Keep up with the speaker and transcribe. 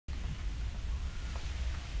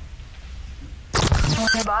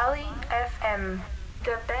Bali FM,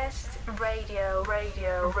 the best radio.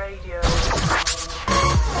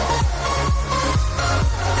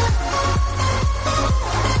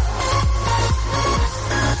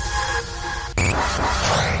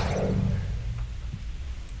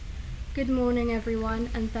 Good morning everyone,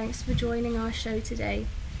 and thanks for joining our show today.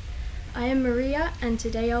 I am Maria, and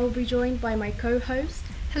today I will be joined by my co-host.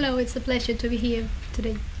 Hello, it's a pleasure to be here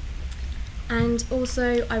today. And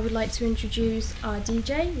also I would like to introduce our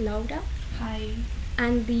DJ, Laura. Hi.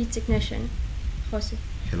 And the technician, Jose.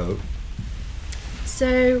 Hello.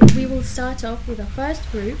 So we will start off with our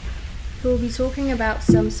first group, who will be talking about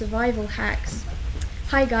some survival hacks.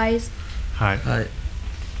 Hi guys. Hi. Hi.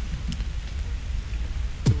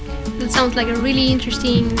 That sounds like a really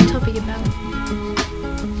interesting topic about.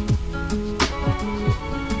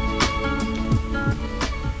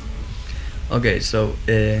 Okay, so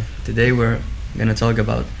today we're gonna talk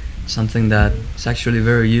about something that is actually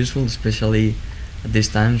very useful, especially at these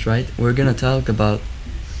times, right? We're gonna talk about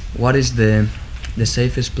what is the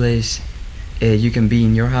safest place you can be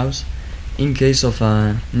in your house in case of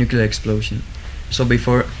a nuclear explosion. So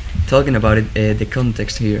before talking about it, the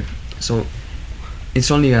context here. So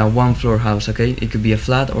it's only a one-floor house, okay? It could be a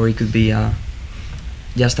flat or it could be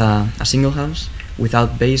just a single house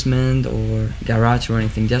without basement or garage or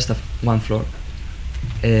anything, just one floor.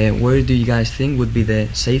 Where do you guys think would be the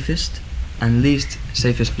safest and least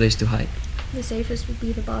safest place to hide? The safest would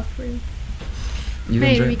be the bathroom.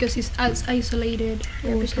 Maybe because it's isolated.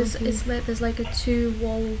 Yeah, or because something. there's like a 2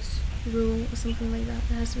 walls rule or something like that.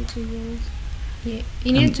 There has to be 2 walls. Yeah,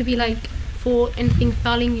 it needs to be like for anything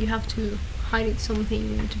falling, you have to hide it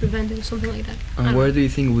something to prevent it or something like that. And where do you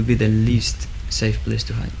think would be the least safe place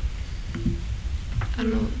to hide? I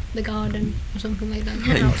don't know, the garden or something like that.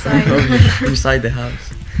 Outside. Inside the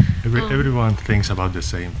house. Everyone thinks about the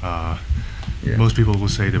same. Yeah. Most people will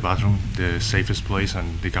say the bathroom, the safest place,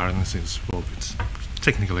 and the garden is, well, it's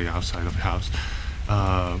technically outside of the house.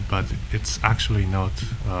 But it's actually not,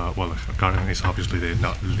 well, a garden is obviously the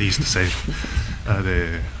not least safe,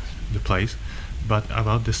 the place. But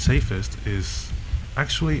about the safest is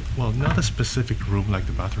actually, well, not a specific room like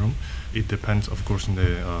the bathroom. It depends, of course, on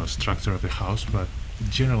the structure of the house, but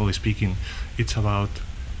generally speaking, it's about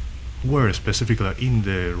where specifically in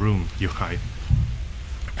the room you hide.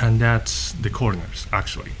 And that's the corners,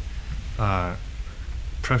 actually.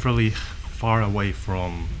 Preferably far away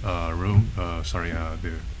from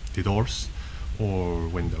the doors or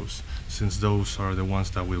windows, since those are the ones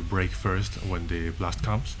that will break first when the blast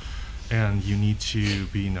comes. And you need to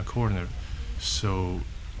be in a corner, so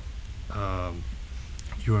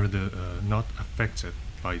you are not affected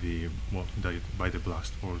by the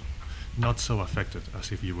blast, or not so affected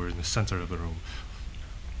as if you were in the center of the room.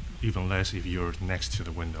 Even less if you're next to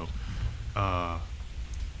the window.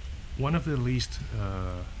 One of the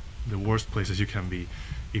the worst places you can be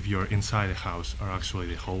if you're inside a house are actually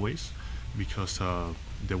the hallways, because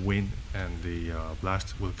the wind and the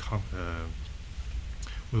blast will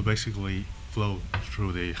basically flow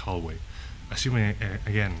through the hallway, assuming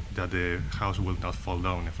again that the house will not fall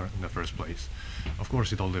down in the first place. Of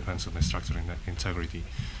course, it all depends on the structure and the integrity,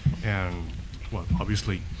 and well,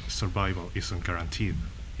 obviously survival isn't guaranteed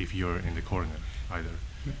if you're in the corner either.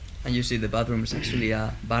 And you see, the bathroom is actually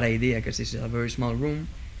a bad idea because it's a very small room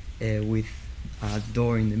with a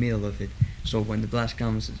door in the middle of it. So when the blast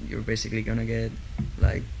comes, you're basically gonna get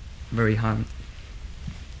like very harmed.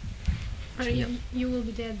 You will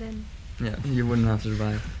be dead then. Yeah, you wouldn't have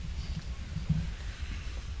survived.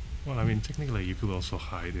 Well, I mean, technically you could also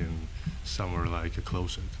hide in somewhere like a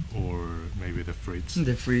closet or maybe the fridge.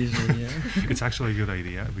 The freezer, yeah. It's actually a good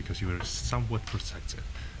idea because you are somewhat protected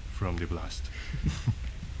from the blast.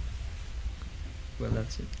 Well,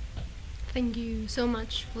 that's it. Thank you so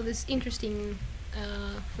much for this interesting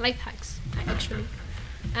life hacks, actually.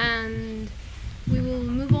 And we will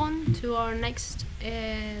move on to our next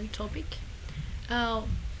topic.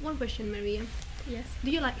 One question, Maria. Yes.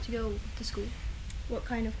 Do you like to go to school? What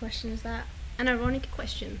kind of question is that? An ironic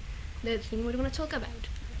question. The thing we're going to talk about.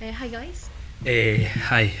 Hi, guys.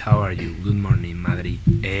 Hi, how are you? Good morning, Madrid.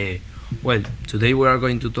 Well, today we are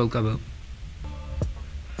going to talk about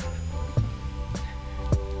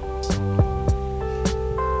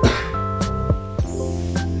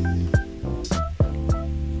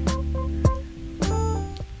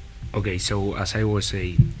Okay, so as I was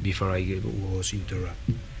saying before I was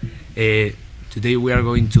interrupted, today we are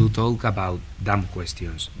going to talk about dumb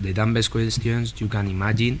questions. The dumbest questions you can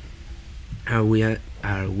imagine, and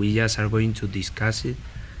we just are going to discuss it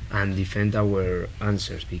and defend our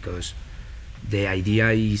answers, because the idea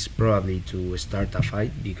is probably to start a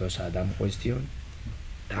fight because a dumb question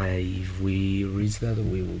if we reach that,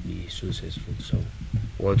 we will be successful. So,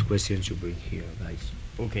 what questions you bring here, guys?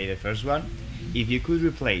 Okay, the first one. If you could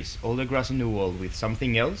replace all the grass in the world with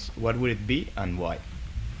something else, what would it be and why?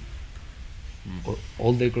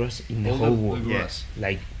 All the grass in the whole world, Yes.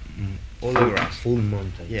 like All the grass. full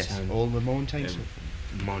mountains Yes, and all the mountains.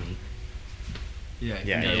 money. Yeah,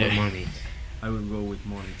 Yeah, All yeah. money. I would go with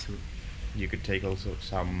money too. You could take also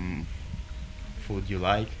some food you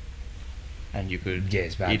like, and you could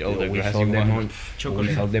Yes, but eat all the with grass all you the want. money, Chocolate.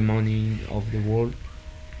 with all the money of the world,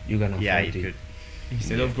 you can afford Yeah, it. it could.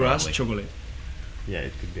 Instead Yeah, of grass, probably. chocolate. Yeah,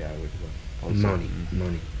 it could be a good one. Also. Money,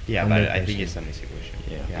 money. Yeah, but I think 100%. it's an easy question.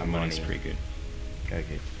 Yeah, money's pretty good.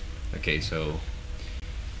 Okay. Okay, so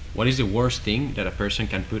what is the worst thing that a person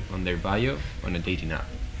can put on their bio on a dating app?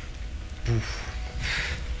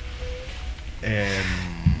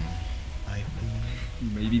 I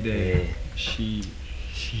think Maybe the Eh. she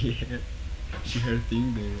her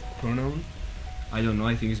thing, the pronoun. I don't know.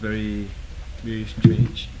 I think it's very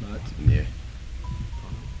strange, but Yeah.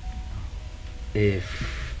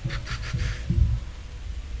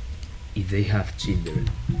 If they have children,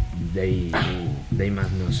 they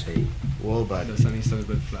must not say. well, but that's an instant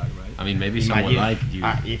red flag, right? I mean, maybe someone imagine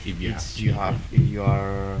like you if you it's have if you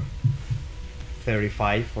are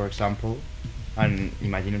 35, for example, and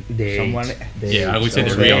imagine The someone. age, the Yeah, I would say the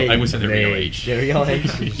So real. they- I would say the real they- age. The real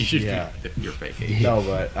age. You should Yeah. pick your fake age. No,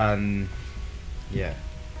 but yeah,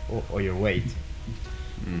 or your weight.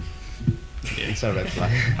 Mm. Yeah. It's a red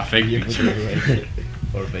flag. A fake You put picture. your weight.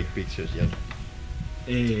 Or fake pictures, yeah.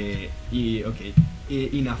 Okay.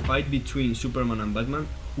 In a fight between Superman and Batman,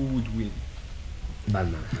 who would win?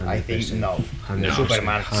 Batman. 100%. I think no. 100%.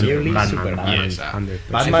 Superman, 100%. clearly Batman, Superman. Yes,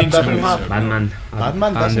 100%. Batman doesn't have Batman,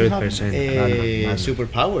 Batman doesn't have 100%. Batman,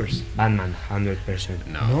 superpowers. Batman, 100%.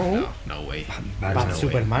 No way. But Batman.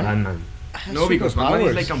 Superman? Batman. No, because Batman is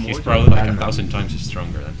Superpowers. like a He's mortal. probably like Batman. 1,000 times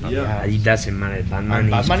stronger than Batman. Yeah. It doesn't matter. Batman,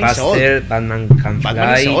 Batman is is old. faster. Batman can Batman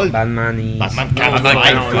is fly. old. Batman is. Batman No, can't Batman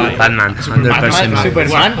fly. can't fly. Batman, 100%.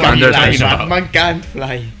 Superman can 100%. fly. Batman can't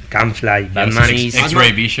fly. Can fly. He has Batman is.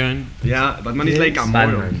 X-ray vision. Yeah, Batman is like a mortal.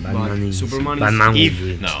 Batman. but Batman is. Superman Batman is. will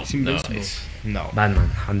win. No, It's no, invincible. it's No. Batman,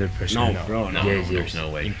 100%. No, bro, no. Yes, There's yes. no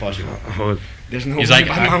way. Impossible. Oh, There's no He's way like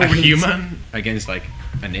Batman a wins. human against like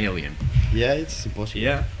an alien. Yeah, it's impossible.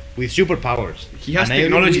 Yeah, With superpowers. he has An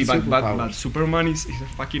alien technology, with but superpowers. Superman is a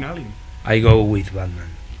fucking alien. I go with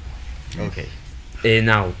Batman. Okay.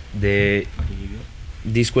 Now,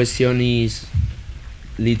 this question is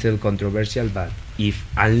little controversial, but if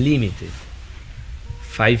unlimited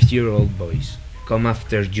 5-year-old boys come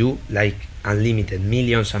after you, like unlimited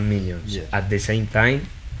millions and millions, Yes. at the same time,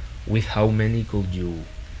 with how many could you?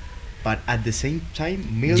 But at the same time,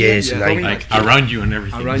 millions Yes, like- coming Like around you and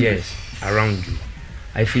everything. Around you. Yes, around you.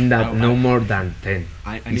 I think that no more than 10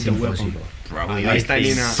 I is need a weapon. impossible. Probably I like stand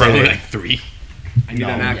in a- probably like 3. I need No,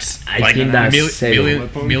 an axe. I like think that's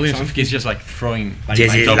 7 millions of kids just like throwing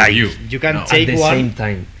Yes, on yes, top like- of you. You can No. at take the one, same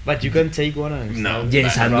time. but you can take one and No. start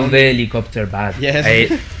Yes, and do around. the helicopter bad. Yes.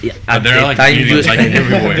 At there are, the like, time you millions, like, spend,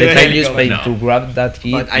 everywhere. the time you No. spend to grab that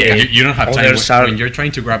kid, But I Yeah, can- you don't have time. others When, are- when you're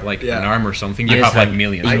trying to grab like an Yeah. arm or something, you Yes, have like and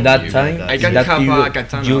millions. in of that you. time, I I can that have period, a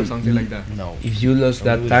katana you- or something like that. No. if you lost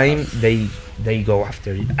that will time, they go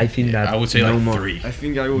after it. I think that I would say no like more. 3. I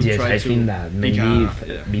think I would Yes, try I to. think that pick maybe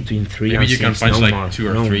a- between 3 Maybe and you can 6, punch no like more, 2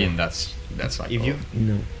 or no 3, more. and that's like. If oh. you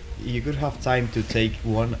No. you could have time to take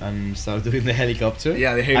one and start doing the helicopter.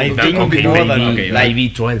 Yeah, the I helicopter. think Okay, more maybe- than okay, like maybe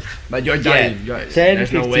 12. But you're Yeah, dying. You're, 10,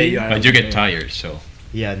 there's no way 15. you are. But you get tired, so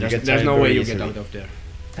yeah, you There's, get there's tired no way very you easily. get out of there.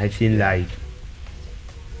 I think like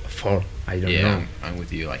 4. I don't yeah, know. I'm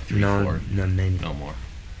with you. Like 3, No, 4, not many. no more.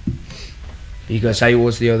 Because I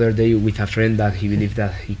was the other day with a friend that he believed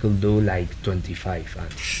that he could do like 25,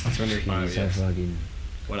 and 25, he's a yes. fucking,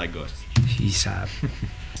 What a ghost. he's a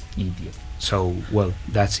idiot. So well,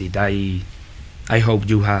 that's it. I hope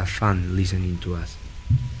you have fun listening to us.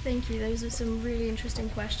 Thank you. Those are some really interesting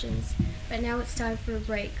questions. But now it's time for a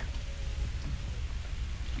break.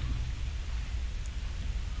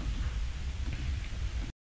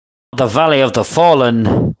 The Valley of the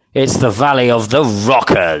Fallen, it's the Valley of the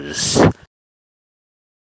Rockers.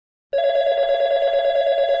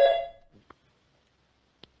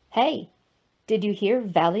 Hey, did you hear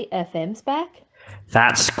Valley FM's back?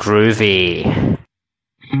 That's groovy.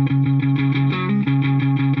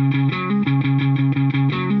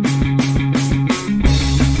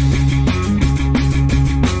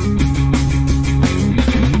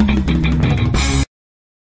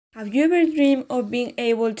 Have Have you ever dreamed of being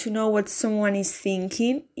able to know what someone is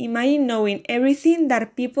thinking? Imagine knowing everything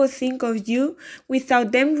that people think of you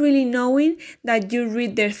without them really knowing that you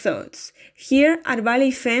read their thoughts. Here at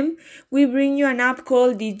Valley FM, we bring you an app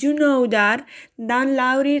called Did You Know That?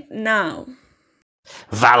 Download it now.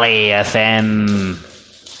 Valley FM.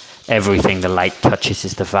 Everything the light touches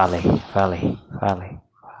is the valley, valley, valley,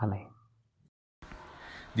 valley.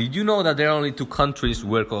 Did you know that there are only two countries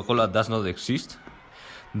where Coca-Cola does not exist?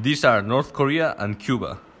 These are North Korea and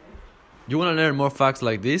Cuba. You want to learn more facts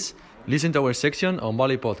like this? Listen to our section on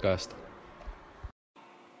Valley Podcast.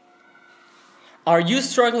 Are you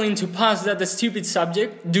struggling to pass that stupid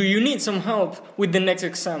subject? Do you need some help with the next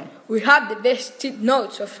exam? We have the best cheat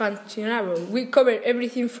notes of Fantinaro. We cover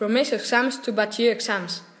everything from ACE exams to bachelor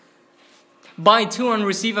exams. Buy two and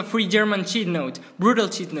receive a free German cheat note. Brutal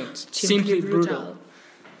cheat notes. Simply brutal.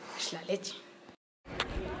 Es la leche.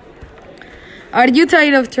 Are you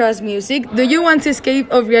tired of trance music? Do you want to escape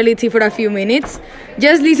of reality for a few minutes?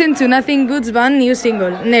 Just listen to Nothing Good's band new single,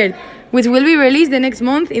 Nerd, which will be released the next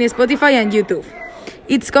month in Spotify and YouTube.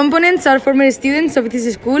 Its components are former students of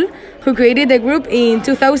this school who created the group in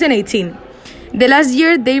 2018. The last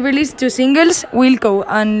year they released two singles, Wilco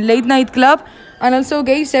and Late Night Club, and also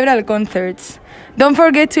gave several concerts. Don't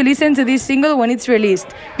forget to listen to this single when it's released,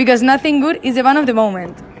 because Nothing Good is the band of the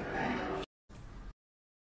moment.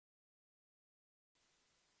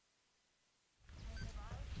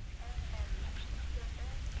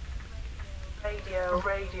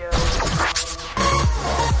 Radio.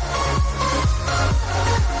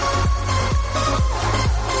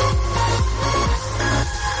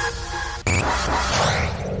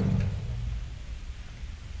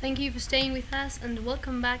 Thank you for staying with us and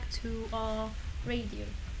welcome back to our radio.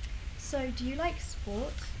 So, do you like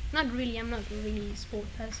sport? Not really, I'm not really a sport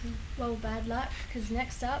person. Well, bad luck, because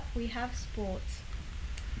next up we have sport.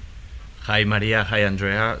 Hi Maria, hi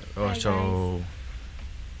Andrea. Hi, So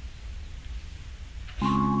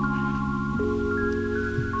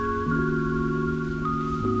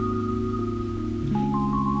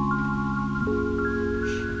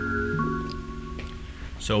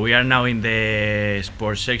So we are now in the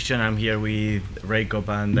sports section. I'm here with Raikop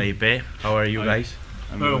and Daipe. How are you guys?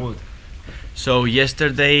 I'm very good. So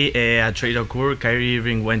yesterday a trade occurred. Kyrie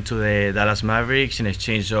Irving went to the Dallas Mavericks in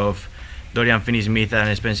exchange of Dorian Finney-Smith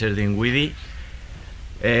and Spencer Dinwiddie.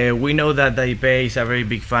 We know that Daipe is a very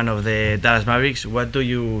big fan of the Dallas Mavericks. What do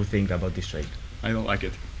you think about this trade? I don't like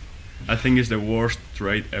it. I think it's the worst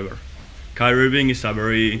trade ever. Kyrie Irving is a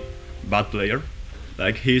very bad player.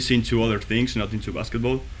 Like, he's into other things, not into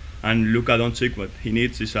basketball. And Luka Doncic, what he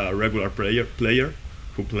needs is a regular player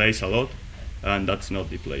who plays a lot, and that's not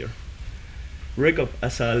the player. Raikop,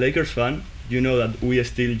 as a Lakers fan, you know that we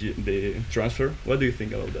steal the transfer. What do you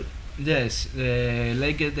think about that? Yes, the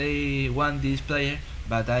Lakers, they want this player,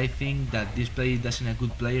 but I think that this player doesn't a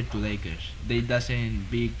good player to Lakers. They doesn't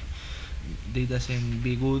be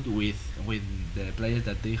good with the players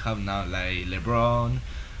that they have now, like LeBron,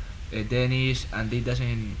 Dennis, and they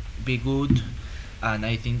doesn't be good. And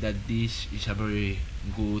I think that this is a very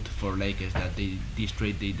good for Lakers, that this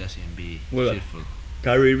trade they doesn't be cheerful.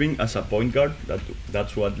 Kyrie Irving as a point guard,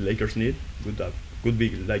 that's what Lakers need. Could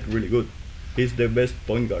be like really good. He's the best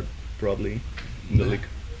point guard probably in the league.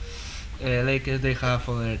 Lakers, they have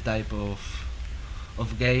other type of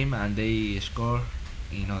game, and they score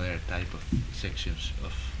in other type of sections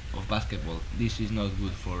of basketball. This is not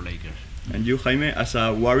good for Lakers. And you, Jaime, as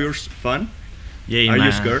a Warriors fan, Yeah, are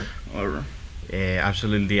you scared? Or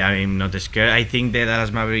absolutely, I'm not scared. I think the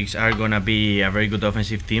Dallas Mavericks are gonna be a very good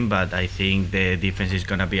offensive team, but I think the defense is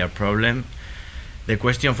gonna be a problem. The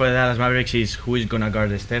question for the Dallas Mavericks is who is gonna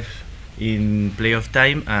guard Steph in playoff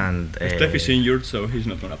time, and Steph is injured, so he's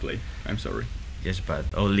not gonna play. I'm sorry. Yes,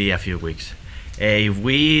 but only a few weeks. If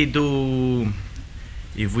we do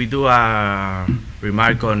a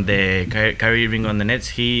remark on the Kyrie Irving on the Nets,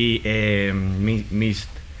 he missed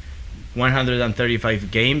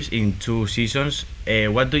 135 games in 2 seasons.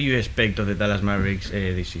 What do you expect of the Dallas Mavericks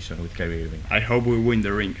this season with Kyrie Irving? I hope we win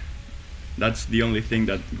the ring. That's the only thing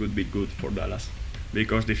that would be good for Dallas,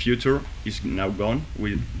 because the future is now gone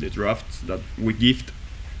with the drafts that we gift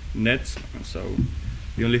Nets. So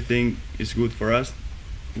the only thing is good for us,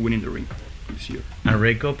 winning the ring this year. And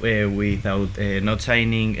Raikop, without not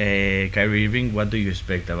signing Kyrie Irving, what do you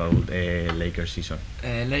expect about Lakers season?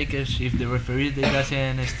 Lakers, if the referee they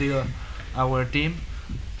doesn't steal our team,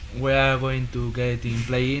 we are going to get in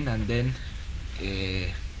play-in, and then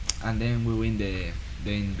we win the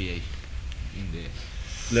NBA.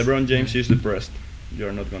 LeBron James is depressed.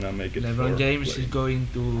 You're not gonna make it. LeBron James is going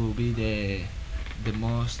to be the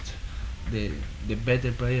most the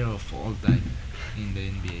better player of all time in the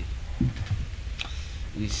NBA.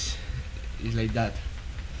 Is like that.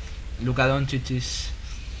 Luka Doncic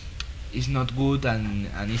is not good and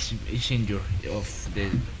is injured of the.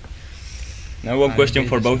 Now one question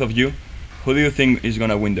for both of you: who do you think is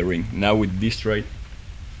gonna win the ring now with this trade?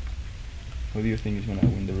 Who do you think is gonna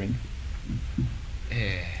win the ring?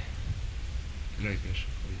 Lakers,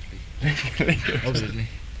 obviously. Obviously.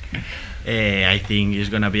 I think it's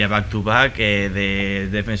gonna be a back-to-back. The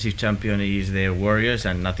defensive champion is the Warriors,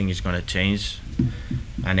 and nothing is gonna change.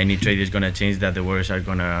 And any trade is gonna change that the Warriors are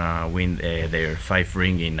gonna win their 5th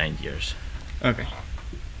ring in 9 years. Okay.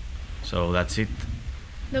 So that's it.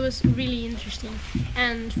 That was really interesting.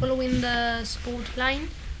 And following the sport line,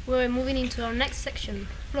 we're moving into our next section,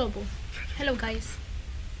 floorball. Hello, guys.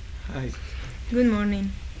 Hi. Good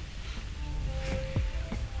morning.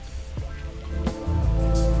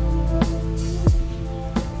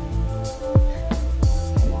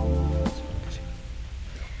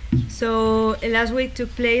 So last week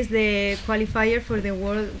took place the qualifier for the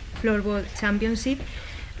World Floorball Championship,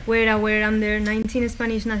 where our under 19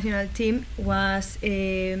 Spanish national team was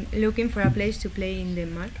looking for a place to play in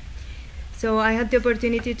Denmark. So I had the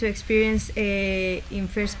opportunity to experience in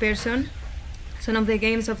first person some of the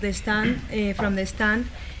games of the stand, from the stand,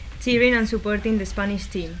 cheering and supporting the Spanish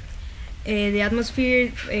team. The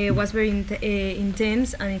atmosphere was very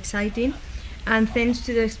intense and exciting, and thanks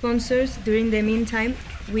to the sponsors, during the meantime,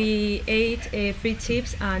 we ate free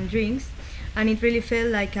chips and drinks, and it really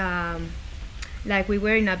felt like we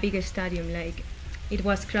were in a big stadium, like it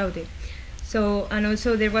was crowded. So, and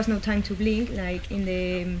also there was no time to blink, like in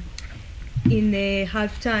the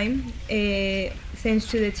halftime. Thanks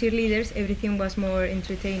to the cheerleaders, everything was more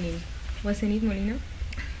entertaining. Wasn't it, Molina?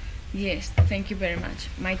 Yes, thank you very much.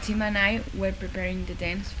 My team and I were preparing the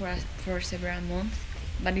dance for several months,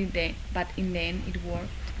 but in the end it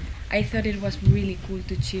worked. I thought it was really cool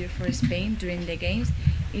to cheer for Spain during the games,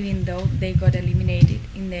 even though they got eliminated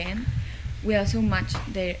in the end. We also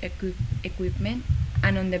matched their equipment,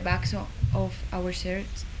 and on the backs of our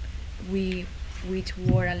shirts, which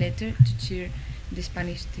wore a letter to cheer the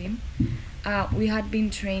Spanish team. We had been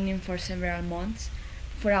training for several months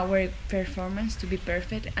for our performance to be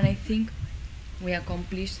perfect, and I think we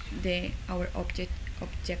accomplished our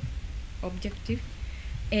objective.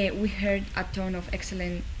 We heard a ton of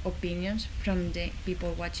excellent opinions from the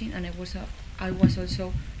people watching, and I was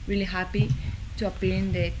also really happy to appear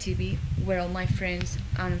in the TV where all my friends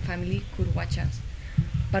and family could watch us.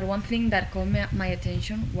 But one thing that caught my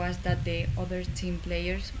attention was that the other team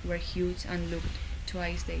players were huge and looked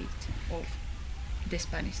twice the age of the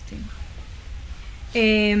Spanish team.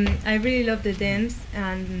 I really love the dance,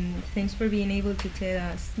 and thanks for being able to tell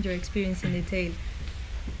us your experience in detail.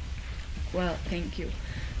 Well, thank you.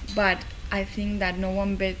 But I think that no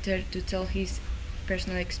one better to tell his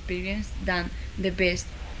personal experience than the best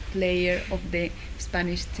player of the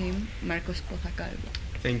Spanish team, Marcos Pozacalvo.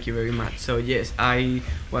 Thank you very much. So yes, I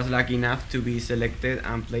was lucky enough to be selected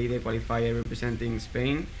and play the qualifier representing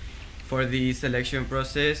Spain. For the selection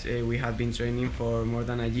process, we had been training for more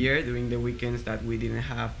than a year during the weekends that we didn't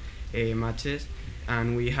have matches,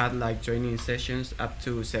 and we had like training sessions up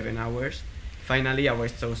to 7 hours. Finally, I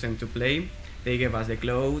was chosen to play. They gave us the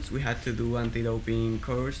clothes, we had to do anti-doping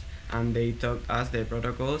course, and they taught us the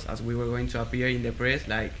protocols as we were going to appear in the press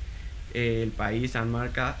like El País and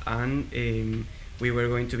Marca, and we were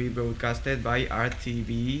going to be broadcasted by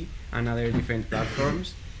RTV and other different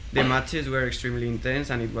platforms. The matches were extremely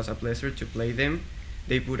intense, and it was a pleasure to play them.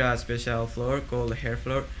 They put a special floor called Hair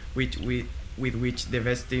Floor, with which the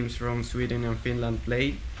best teams from Sweden and Finland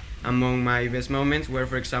played. Among my best moments were,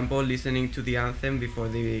 for example, listening to the anthem before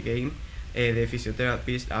the game, the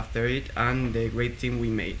physiotherapist after it, and the great team we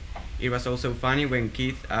made. It was also funny when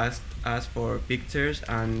Keith asked us for pictures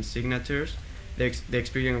and signatures. The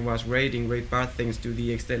experience was great, in great part thanks to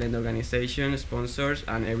the excellent organization, sponsors,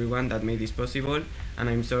 and everyone that made this possible, and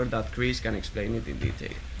I'm sure that Chris can explain it in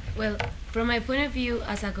detail. Well, from my point of view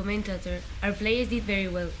as a commentator, our players did very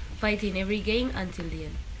well, fighting every game until the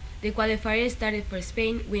end. The qualifier started for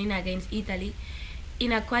Spain, winning against Italy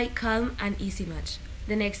in a quite calm and easy match.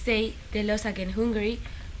 The next day, they lost against Hungary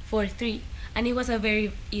 4-3, and it was a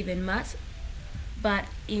very even match, but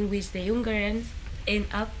in which the Hungarians end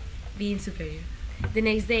up being superior. The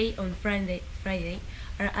next day, on Friday,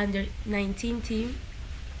 our under-19 team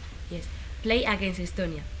played against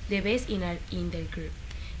Estonia, the best in their group.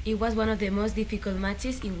 It was one of the most difficult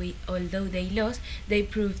matches in which, although they lost, they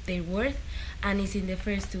proved their worth, and in the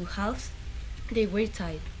first two halves, they were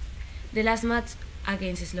tied. The last match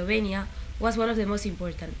against Slovenia was one of the most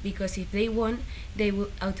important, because if they won, they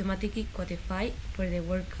would automatically qualify for the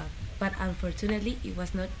World Cup. But unfortunately, it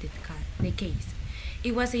was not the case.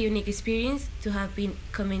 It was a unique experience to have been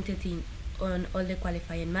commentating on all the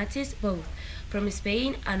qualifying matches, both from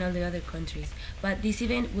Spain and all the other countries. But this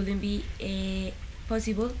event wouldn't be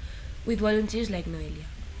possible with volunteers like Noelia.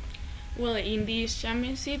 Well, in this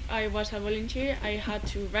championship, I was a volunteer. I had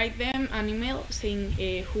to write them an email saying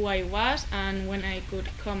who I was and when I could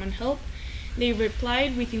come and help. They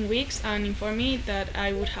replied within weeks and informed me that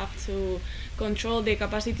I would have to control the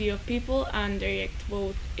capacity of people and direct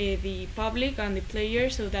both the public and the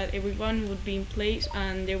players so that everyone would be in place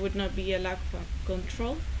and there would not be a lack of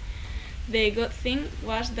control. The good thing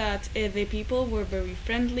was that the people were very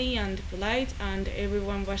friendly and polite and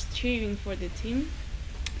everyone was cheering for the team.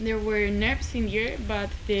 There were nerves in the air, but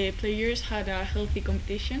the players had a healthy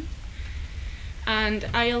competition. And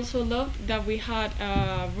I also loved that we had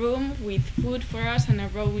a room with food for us and a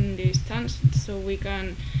row in the stands, so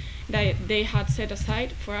they had set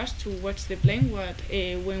aside for us to watch the playing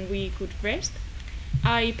when we could rest.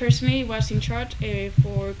 I personally was in charge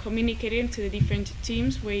for communicating to the different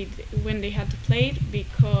teams when they had to play it,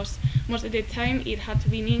 because most of the time it had to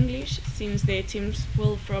be in English, since the teams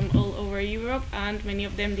were from all over Europe and many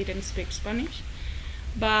of them didn't speak Spanish.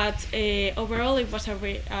 But overall it was a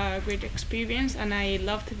great experience, and I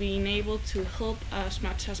loved being able to help as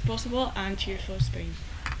much as possible and cheer for Spain.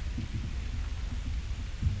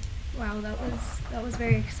 Wow, that was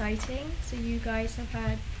very exciting. So you guys have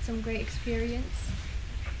had some great experience.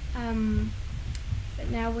 But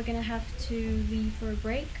now we're going to have to leave for a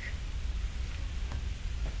break.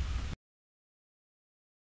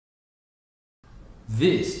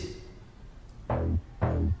 This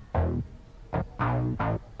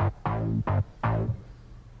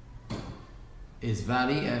is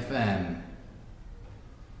Valley FM.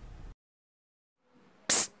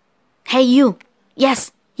 Psst. Hey you!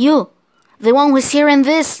 Yes, you! The one who's hearing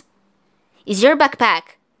this! Is your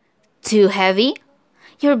backpack too heavy?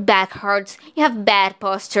 Your back hurts, you have bad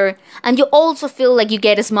posture, and you also feel like you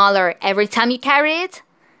get smaller every time you carry it?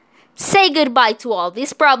 Say goodbye to all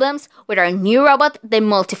these problems with our new robot, the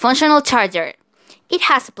Multifunctional Charger. It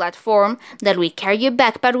has a platform that will carry your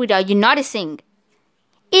backpack without you noticing.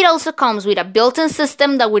 It also comes with a built-in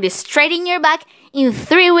system that will straighten your back in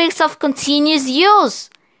 3 weeks of continuous use.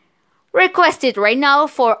 Request it right now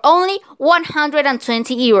for only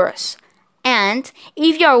 120 euros. And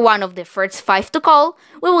if you are one of the first 5 to call,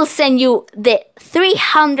 we will send you the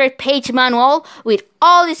 300-page manual with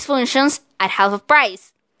all its functions at half of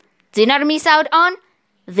price. Do not miss out on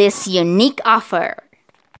this unique offer.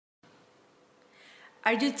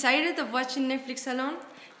 Are you tired of watching Netflix alone?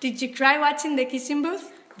 Did you cry watching The Kissing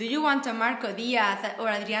Booth? Do you want a Marco Diaz or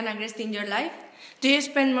Adriana Greste in your life? Do you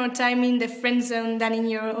spend more time in the friend zone than in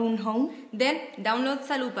your own home? Then download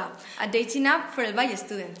Salupa, a dating app for El Valle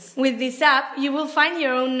students. With this app, you will find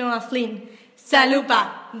your own Noah Flynn.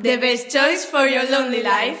 Salupa, the best choice for your lonely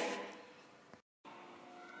life.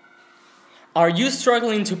 Are you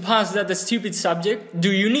struggling to pass that stupid subject?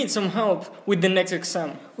 Do you need some help with the next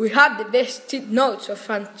exam? We have the best cheat notes of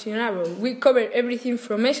Fantinaro. We cover everything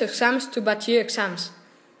from MES exams to bachiller exams.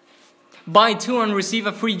 Buy 2 and receive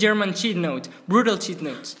a free German cheat note. Brutal cheat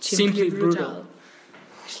notes. Simply brutal.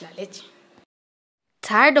 Es la leche.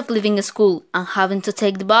 Tired of leaving school and having to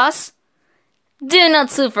take the bus? Do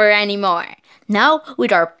not suffer anymore. Now,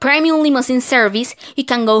 with our premium limousine service, you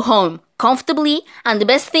can go home comfortably, and the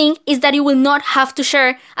best thing is that you will not have to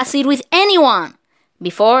share a seat with anyone.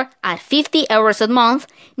 Before, at 50 euros a month,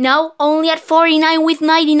 now only at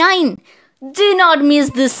 49,99. Do not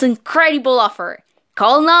miss this incredible offer.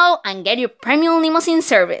 Call now and get your premium limousine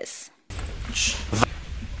service.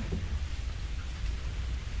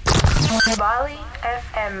 Valley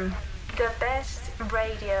FM, the best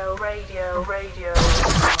radio.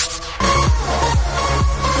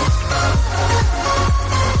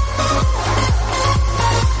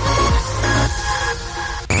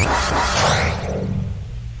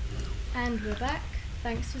 And we're back.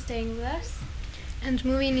 Thanks for staying with us. And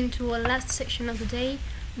moving into our last section of the day,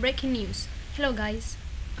 breaking news. Hello guys.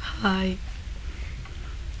 Hi.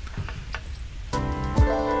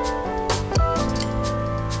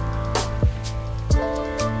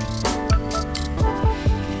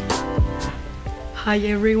 Hi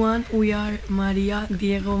everyone, we are Maria,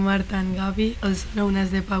 Diego, Marta and Gabi, also known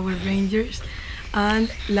as the Power Rangers.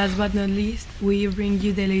 And last but not least, we bring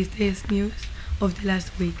you the latest news of the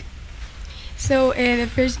last week. So the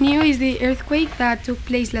first news is the earthquake that took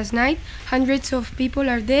place last night. Hundreds of people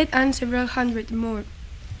are dead and several hundred more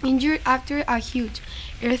injured after a huge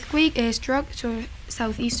earthquake struck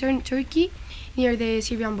southeastern Turkey, near the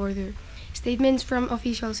Syrian border. Statements from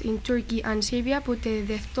officials in Turkey and Syria put the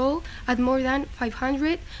death toll at more than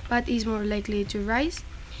 500, but is more likely to rise.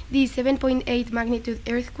 The 7.8 magnitude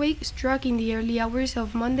earthquake struck in the early hours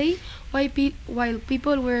of Monday while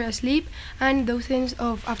people were asleep, and dozens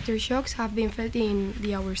of aftershocks have been felt in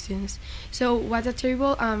the hours since. So what a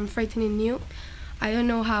terrible and frightening news. I don't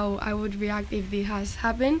know how I would react if this has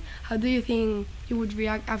happened. How do you think you would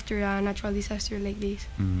react after a natural disaster like this?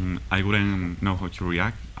 I wouldn't know how to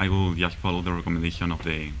react. I will just follow the recommendation of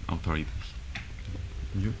the authorities.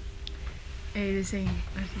 You? The same,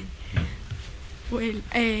 I think. Well,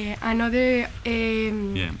 another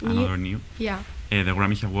another news. Yeah. The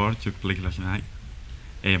Grammys Award took place last night.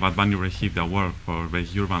 Bad Bunny received the award for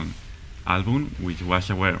Best Urban Album, which was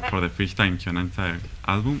awarded for the first time to an entire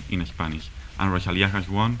album in Spanish. And Rosalía has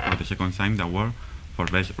won for the second time the award for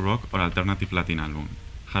Best Rock or Alternative Latin Album.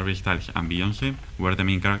 Harry Styles and Beyoncé were the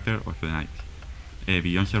main character of the night.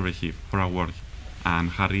 Beyoncé received 4 awards and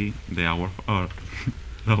Harry the award for,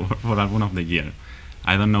 the award for Album of the Year.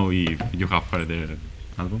 I don't know if you have heard the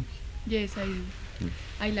album. Yes, I do. Yeah.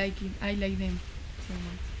 I like it. I like them so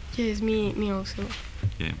much. Yes, me also.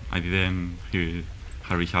 Yeah, I didn't hear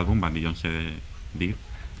Harry's album, but Beyoncé did,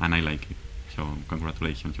 and I like it. So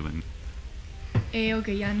congratulations to them.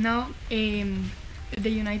 Okay, and now the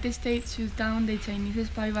United States shut down the Chinese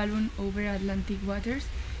spy balloon over Atlantic waters.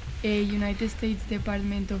 United States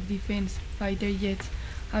Department of Defense fighter jets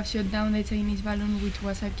have shot down the Chinese balloon which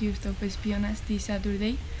was accused of espionage this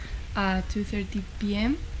Saturday at 2:30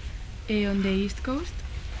 p.m. On the East Coast.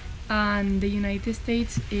 And the United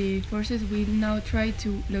States forces will now try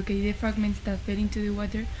to locate the fragments that fell into the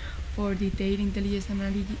water for detailed intelligence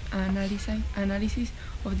analysis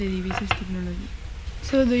of the device's technology.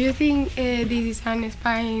 So do you think this is an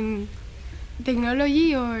spying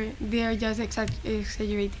technology, or they are just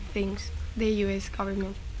exaggerating things, the US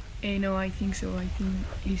government? No, I think so. I think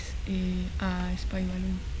it's a spy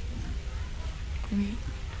balloon. Okay.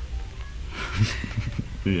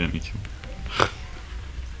 Yeah, me too.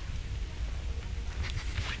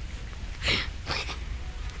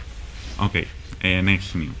 Okay,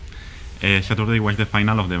 next news. Saturday was the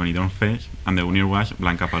final of the Benidorm Fest, and the winner was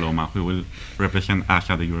Blanca Paloma, who will represent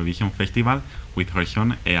us at the Eurovision Festival with her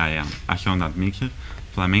song EAEA, a song that mixes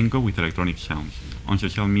flamenco with electronic sounds. On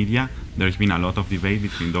social media, there's been a lot of debate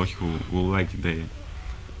between those who will like the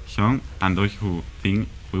song and those who think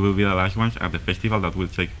we will be the last ones at the festival that will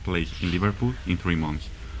take place in Liverpool in 3 months.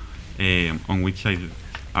 On which side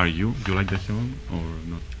are you? Do you like the song or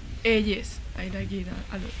not? Yes, I like it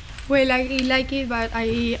a lot. Well, I like it, but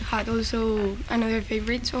I had also another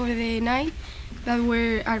favorites over the night that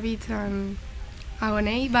were Arbit and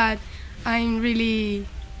Agoné, but I'm really,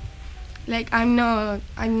 I'm not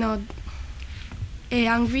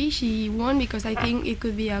angry she won, because I think it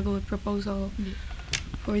could be a good proposal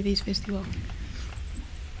for this festival.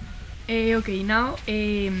 Okay, now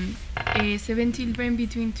 7 children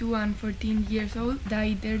between 2 and 14 years old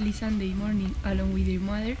died early Sunday morning along with their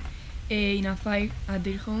mother in a fire at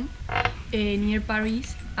their home near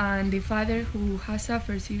Paris, and the father, who has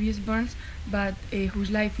suffered serious burns but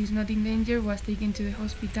whose life is not in danger, was taken to the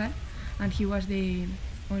hospital, and he was the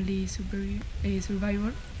only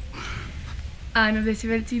survivor. And of the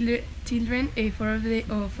 7 children,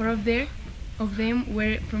 4 of them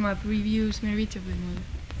were from a previous marriage of the mother.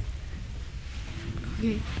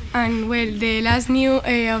 Okay. And well, the last news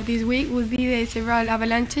of this week would be the several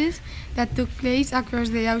avalanches that took place across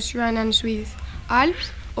the Austrian and Swiss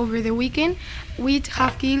Alps over the weekend, which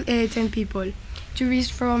have killed 10 people.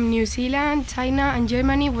 Tourists from New Zealand, China and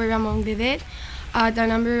Germany were among the dead at a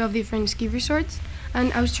number of different ski resorts,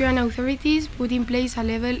 and Austrian authorities put in place a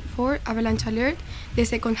level 4 avalanche alert, the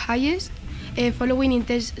second highest, following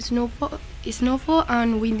intense snowfall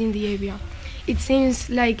and wind in the area. It seems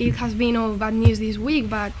like it has been all bad news this week,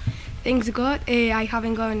 but thanks God I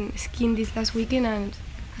haven't gone skiing this last weekend, and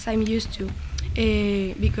as I'm used to,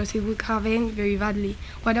 because it would have ended very badly.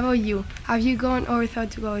 What about you? Have you gone or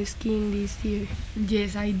thought to go skiing this year?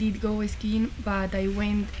 Yes, I did go skiing, but I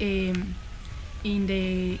went in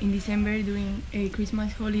December during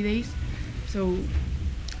Christmas holidays. So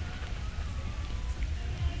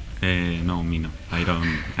no, me no. I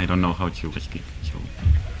don't know how to ski. So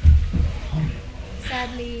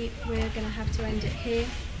sadly, we're going to have to end it here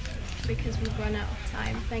because we've run out of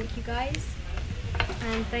time. Thank you guys,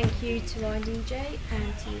 and thank you to our DJ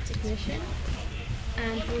and to your technician,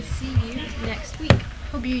 and we'll see you next week.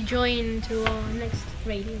 Hope you join to our next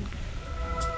radio.